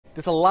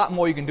there's a lot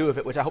more you can do with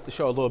it, which I hope to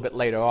show a little bit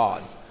later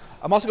on.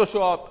 I'm also going to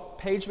show up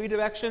page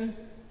redirection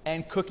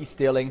and cookie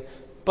stealing,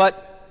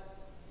 but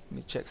let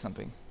me check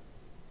something.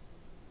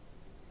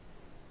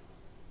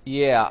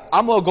 Yeah,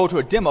 I'm going to go to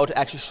a demo to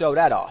actually show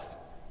that off.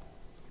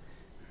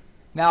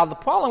 Now, the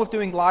problem with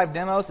doing live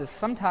demos is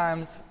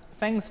sometimes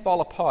things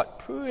fall apart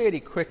pretty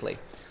quickly.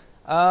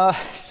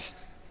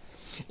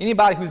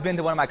 Anybody who's been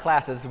to one of my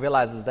classes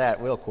realizes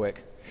that real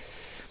quick.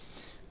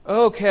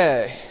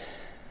 Okay.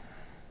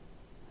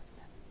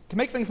 To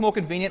make things more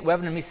convenient,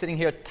 rather than me sitting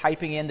here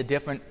typing in the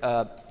different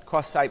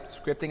cross-site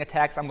scripting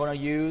attacks I'm going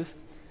to use,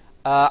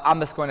 I'm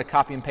just going to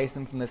copy and paste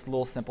them from this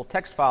little simple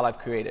text file I've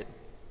created.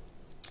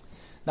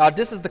 Now,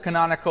 this is the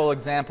canonical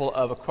example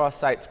of a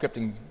cross-site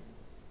scripting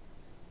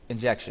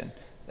injection,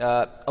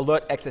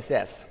 alert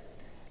XSS.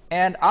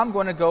 And I'm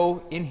going to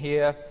go in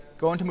here,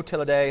 go into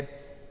Mutillidae,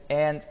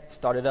 and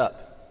start it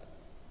up.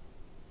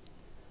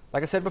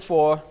 Like I said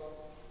before,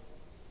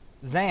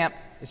 XAMPP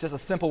is just a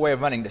simple way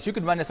of running this. You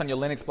could run this on your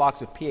Linux box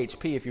with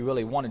PHP if you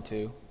really wanted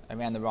to. I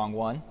ran the wrong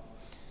one.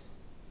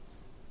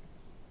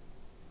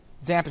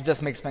 XAMPP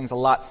just makes things a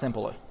lot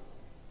simpler.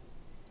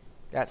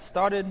 That's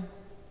started.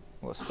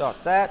 We'll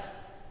start that.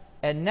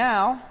 And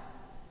now,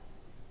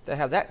 to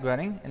have that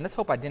running, and let's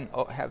hope I didn't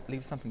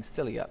leave something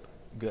silly up.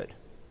 Good.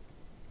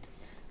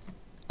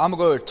 I'm going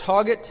to go to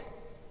target.hack.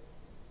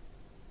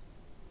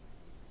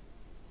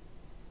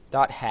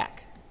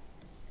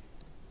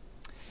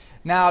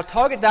 Now,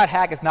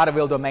 target.hack is not a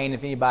real domain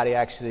if anybody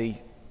actually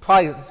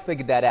probably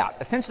figured that out.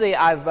 Essentially,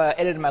 I've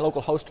edited my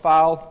local host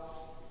file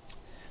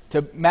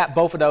to map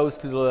both of those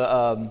to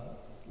the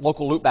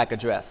local loopback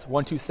address,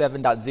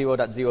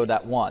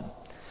 127.0.0.1.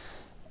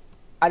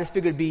 I just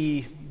figured it'd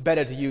be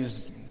better to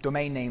use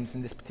domain names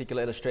in this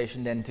particular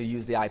illustration than to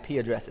use the IP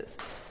addresses.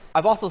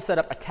 I've also set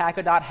up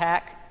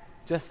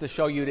attacker.hack just to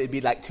show you that it'd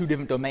be like two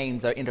different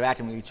domains that are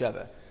interacting with each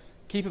other.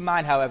 Keep in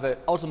mind, however,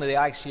 ultimately they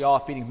actually are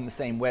feeding from the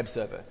same web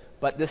server,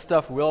 but this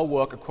stuff will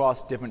work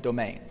across different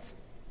domains.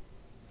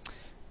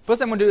 First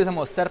thing I'm going to do is I'm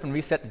going to set up and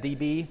reset the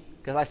DB,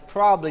 because I've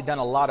probably done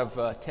a lot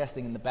of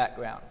testing in the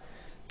background.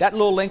 That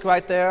little link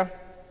right there,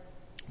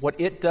 what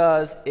it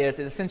does is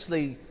it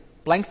essentially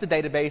blanks the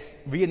database,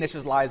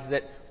 reinitializes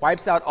it,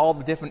 wipes out all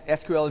the different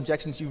SQL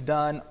injections you've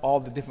done, all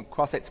the different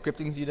cross-site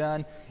scriptings you've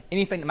done,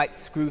 anything that might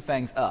screw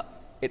things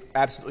up. It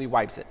absolutely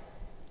wipes it.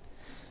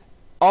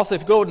 Also,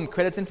 if you go to the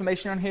credits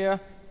information on here,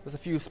 there's a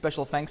few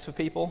special thanks for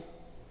people.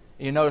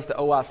 And you notice the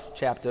OWASP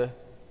chapter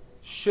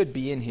should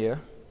be in here.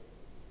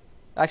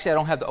 Actually, I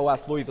don't have the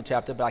OWASP Louisville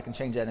chapter, but I can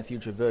change that in a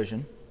future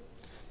version.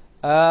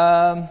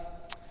 Another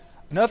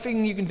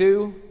thing you can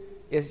do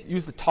is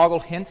use the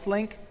toggle hints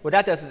link. What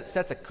that does is it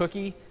sets a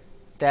cookie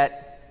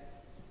that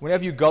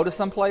whenever you go to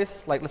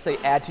someplace, like let's say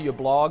add to your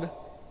blog,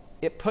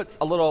 it puts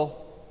a little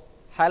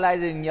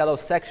highlighted in yellow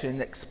section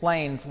that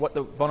explains what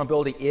the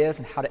vulnerability is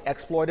and how to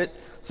exploit it,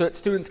 so that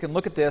students can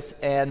look at this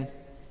and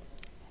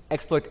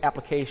exploit the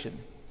application.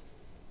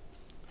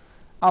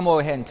 I'm going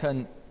to go ahead and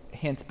turn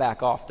hints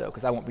back off, though,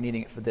 because I won't be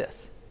needing it for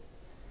this.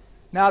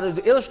 Now,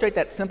 to illustrate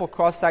that simple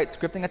cross-site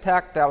scripting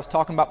attack that I was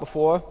talking about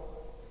before,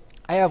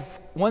 I have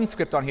one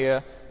script on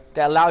here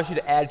that allows you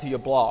to add to your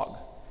blog.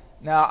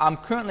 Now, I'm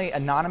currently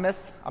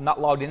anonymous. I'm not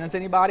logged in as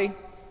anybody,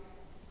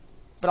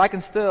 but I can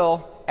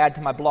still add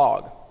to my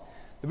blog.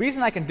 The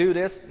reason I can do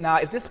this, now,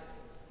 if this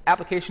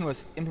application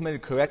was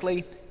implemented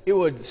correctly, it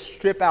would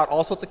strip out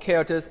all sorts of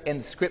characters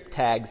and script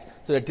tags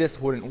so that this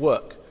wouldn't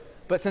work.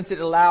 But since it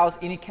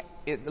allows me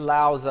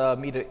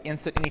to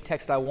insert any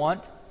text I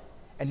want,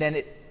 and then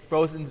it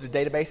throws it into the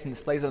database and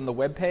displays it on the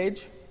web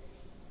page,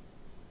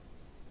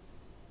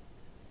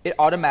 it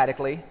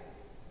automatically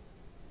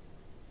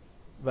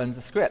runs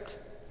the script.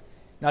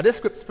 Now, this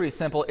script's pretty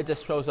simple. It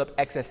just throws up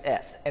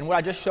XSS. And what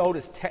I just showed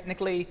is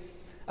technically,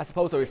 I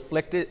suppose, a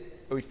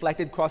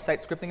reflected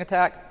cross-site scripting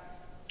attack.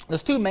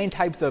 There's two main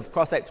types of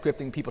cross-site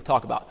scripting people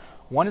talk about.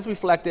 One is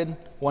reflected,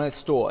 one is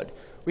stored.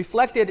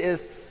 Reflected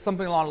is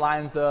something along the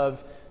lines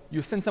of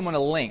you send someone a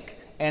link,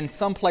 and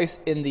someplace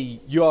in the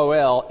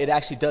URL, it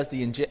actually does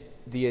the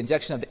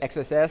injection of the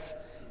XSS,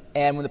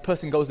 and when the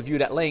person goes to view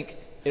that link,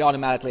 it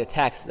automatically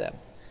attacks them.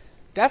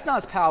 That's not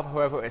as powerful,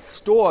 however, as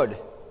stored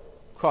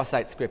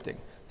cross-site scripting.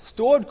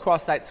 Stored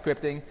cross-site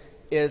scripting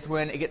is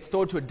when it gets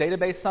stored to a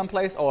database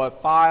someplace or a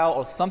file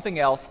or something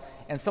else,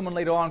 and someone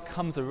later on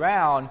comes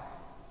around,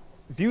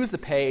 views the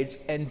page,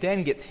 and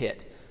then gets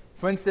hit.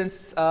 For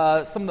instance,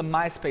 some of the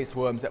MySpace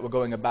worms that were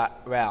going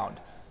around,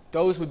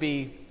 those would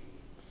be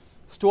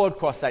stored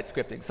cross-site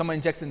scripting. Someone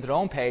injects into their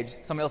own page,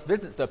 someone else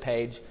visits their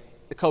page,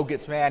 the code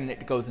gets ran, and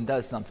it goes and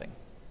does something.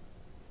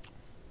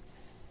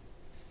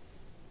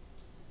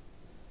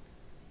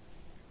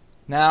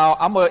 Now,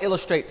 I'm going to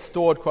illustrate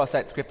stored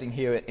cross-site scripting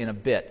here in a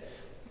bit,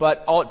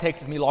 but all it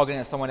takes is me logging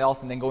in as someone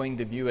else and then going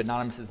to view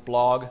Anonymous's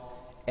blog,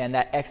 and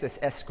that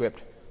XSS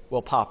script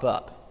will pop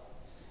up.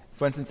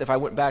 For instance, if I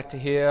went back to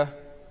here,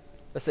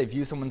 let's say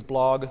view someone's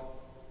blog,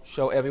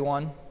 show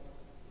everyone,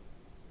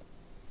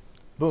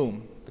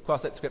 boom, the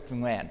cross-site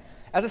scripting ran.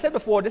 As I said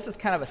before, this is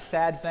kind of a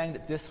sad thing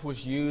that this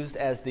was used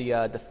as the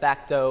de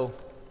facto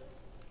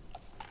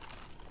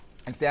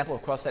example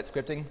of cross-site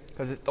scripting,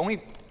 because it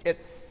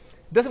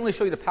doesn't really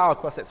show you the power of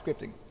cross-site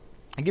scripting.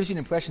 It gives you an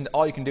impression that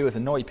all you can do is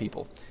annoy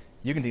people.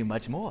 You can do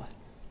much more.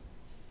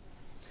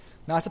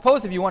 Now, I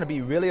suppose if you want to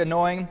be really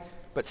annoying,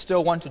 but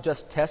still want to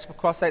just test for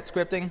cross-site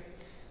scripting,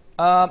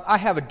 I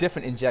have a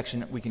different injection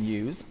that we can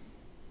use.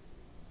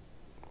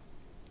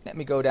 Let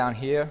me go down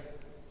here.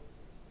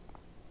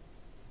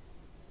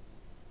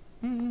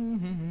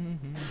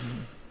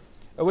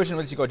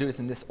 Originally, you go do this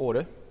in this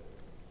order,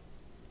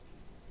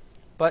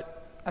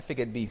 but I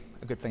figured it'd be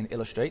a good thing to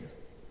illustrate.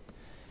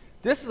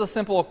 This is a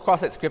simple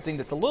cross-site scripting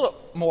that's a little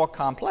more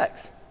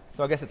complex,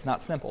 so I guess it's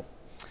not simple.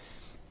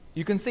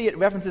 You can see it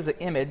references an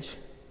image,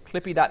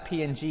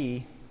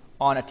 clippy.png,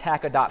 on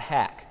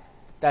attacker.hack.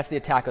 That's the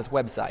attacker's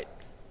website.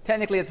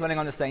 Technically, it's running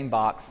on the same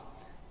box,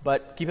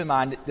 but keep in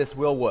mind that this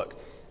will work.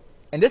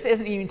 And this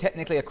isn't even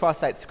technically a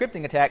cross-site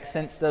scripting attack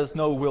since there's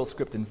no real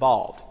script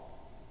involved.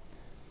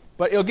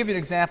 But it'll give you an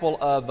example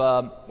of,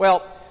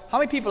 well, how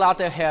many people out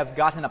there have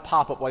gotten a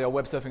pop-up while you're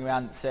web surfing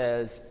around that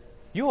says,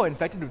 you are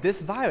infected with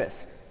this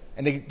virus?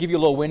 And they give you a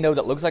little window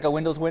that looks like a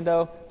Windows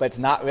window, but it's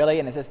not really,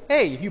 and it says,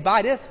 hey, if you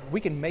buy this, we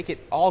can make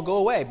it all go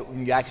away. But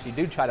when you actually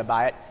do try to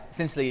buy it,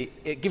 essentially,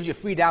 it gives you a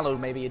free download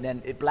maybe, and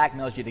then it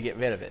blackmails you to get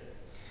rid of it.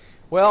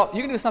 Well,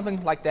 you can do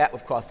something like that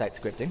with cross-site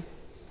scripting.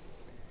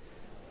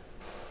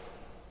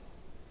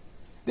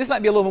 This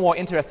might be a little more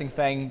interesting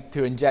thing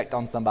to inject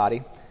on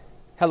somebody.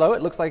 Hello,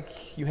 it looks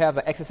like you have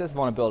an XSS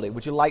vulnerability.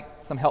 Would you like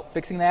some help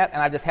fixing that?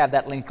 And I just have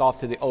that link off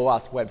to the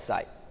OWASP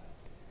website.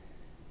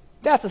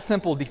 That's a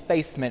simple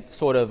defacement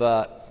sort of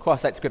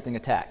cross-site scripting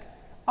attack.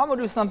 I'm going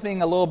to do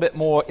something a little bit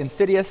more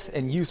insidious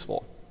and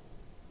useful.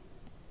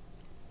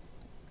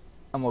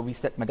 I'm going to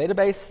reset my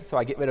database so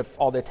I get rid of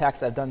all the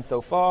attacks I've done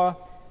so far.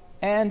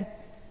 And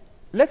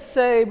let's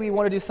say we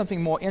want to do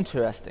something more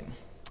interesting.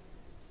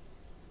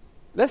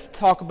 Let's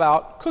talk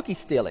about cookie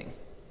stealing.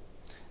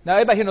 Now,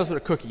 everybody here knows what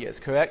a cookie is,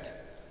 correct?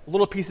 A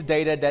little piece of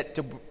data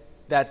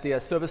that the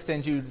service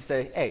sends you to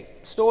say, hey,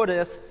 store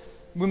this.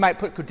 We might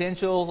put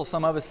credentials or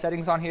some other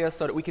settings on here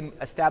so that we can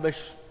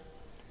establish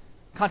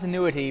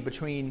continuity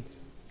between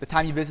the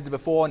time you visited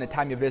before and the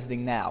time you're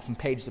visiting now, from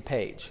page to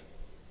page.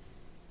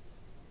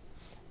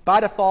 By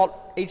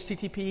default,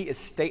 HTTP is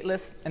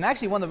stateless, and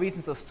actually one of the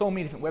reasons there's so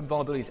many different web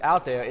vulnerabilities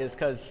out there is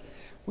because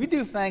we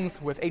do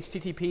things with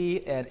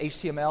HTTP and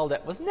HTML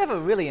that was never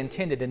really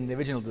intended in the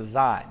original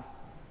design.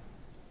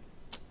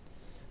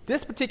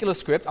 This particular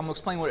script, I'm going to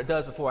explain what it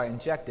does before I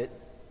inject it.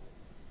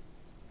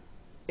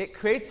 It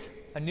creates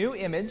a new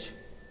image,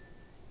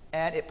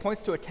 and it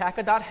points to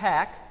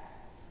attacker.hack,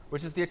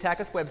 which is the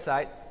attacker's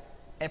website,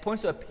 and it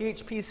points to a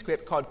PHP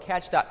script called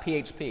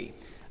catch.php.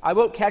 I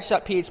wrote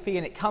catch.php,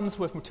 and it comes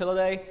with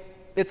Mutillidae.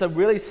 It's a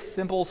really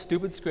simple,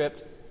 stupid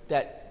script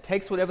that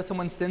takes whatever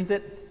someone sends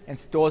it and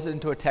stores it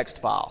into a text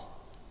file.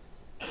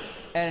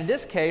 And in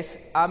this case,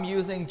 I'm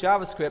using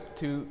JavaScript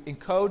to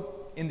encode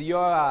in the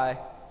URI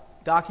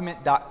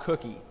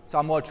document.cookie. So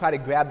I'm going to try to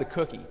grab the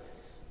cookie.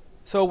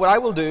 So what I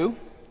will do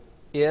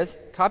is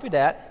copy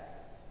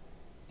that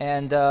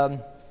and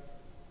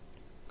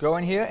go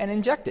in here and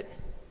inject it.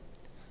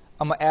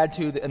 I'm going to add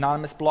to the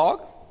anonymous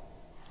blog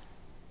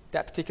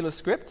that particular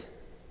script.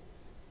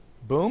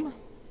 Boom.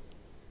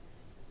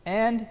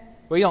 And,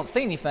 well, you don't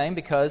see anything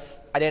because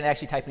I didn't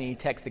actually type any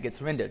text that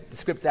gets rendered. The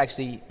script's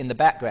actually in the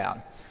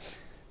background.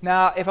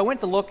 Now, if I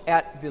went to look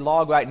at the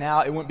log right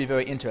now, it wouldn't be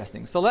very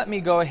interesting. So let me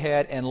go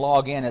ahead and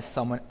log in as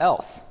someone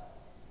else.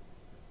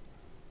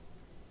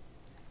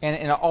 And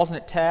in an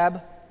alternate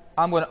tab,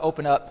 I'm going to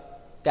open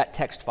up that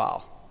text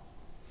file.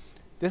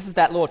 This is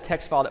that little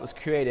text file that was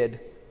created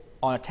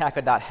on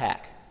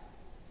attacker.hack.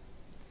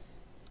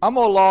 I'm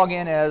going to log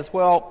in as,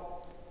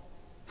 well,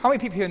 how many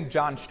people here know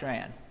John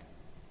Strand?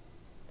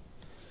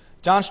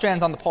 John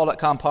Strand's on the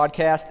Paul.com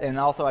podcast, and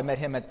also I met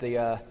him at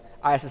the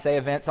ISSA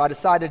event, so I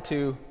decided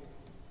to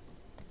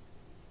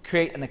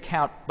create an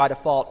account by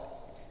default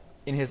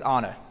in his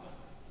honor.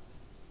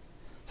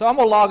 So I'm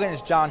going to log in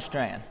as John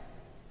Strand.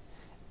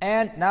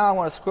 And now I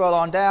want to scroll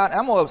on down, and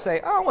I'm going to say,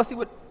 oh, I want to see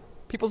what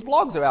people's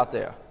blogs are out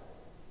there.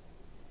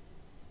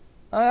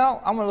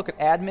 Well, I'm going to look at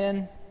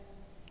admin.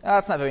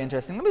 That's not very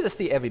interesting. Let me just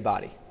see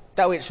everybody.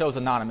 That way it shows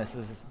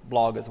Anonymous's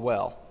blog as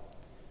well.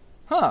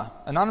 Huh,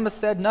 Anonymous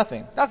said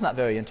nothing. That's not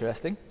very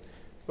interesting.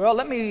 Well,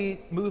 let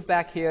me move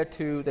back here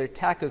to the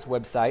attacker's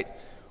website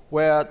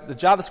where the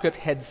JavaScript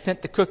had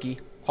sent the cookie.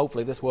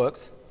 Hopefully this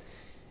works.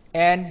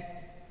 And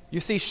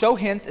you see show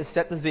hints is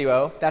set to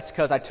 0. That's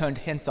because I turned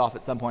hints off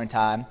at some point in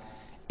time.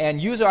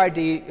 And user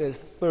ID is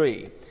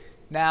 3.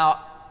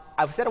 Now,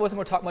 I said I wasn't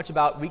going to talk much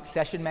about weak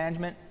session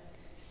management.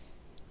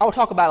 I will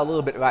talk about it a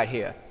little bit right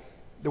here.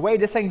 The way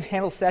this thing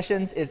handles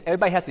sessions is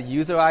everybody has a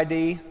user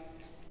ID.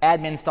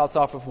 Admin starts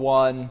off with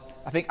 1.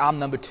 I think I'm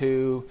number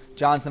 2.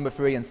 John's number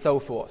 3, and so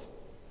forth.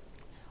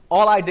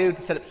 All I do to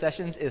set up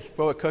sessions is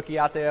throw a cookie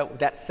out there with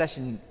that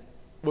session,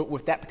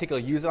 with that particular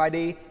user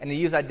ID, and the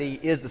user ID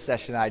is the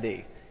session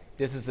ID.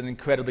 This is an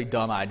incredibly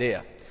dumb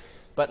idea.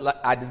 But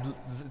I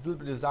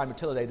designed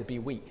Mutillidae to be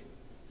weak.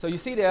 So you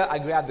see there, I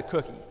grabbed the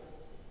cookie.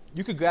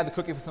 You could grab the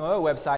cookie from some other website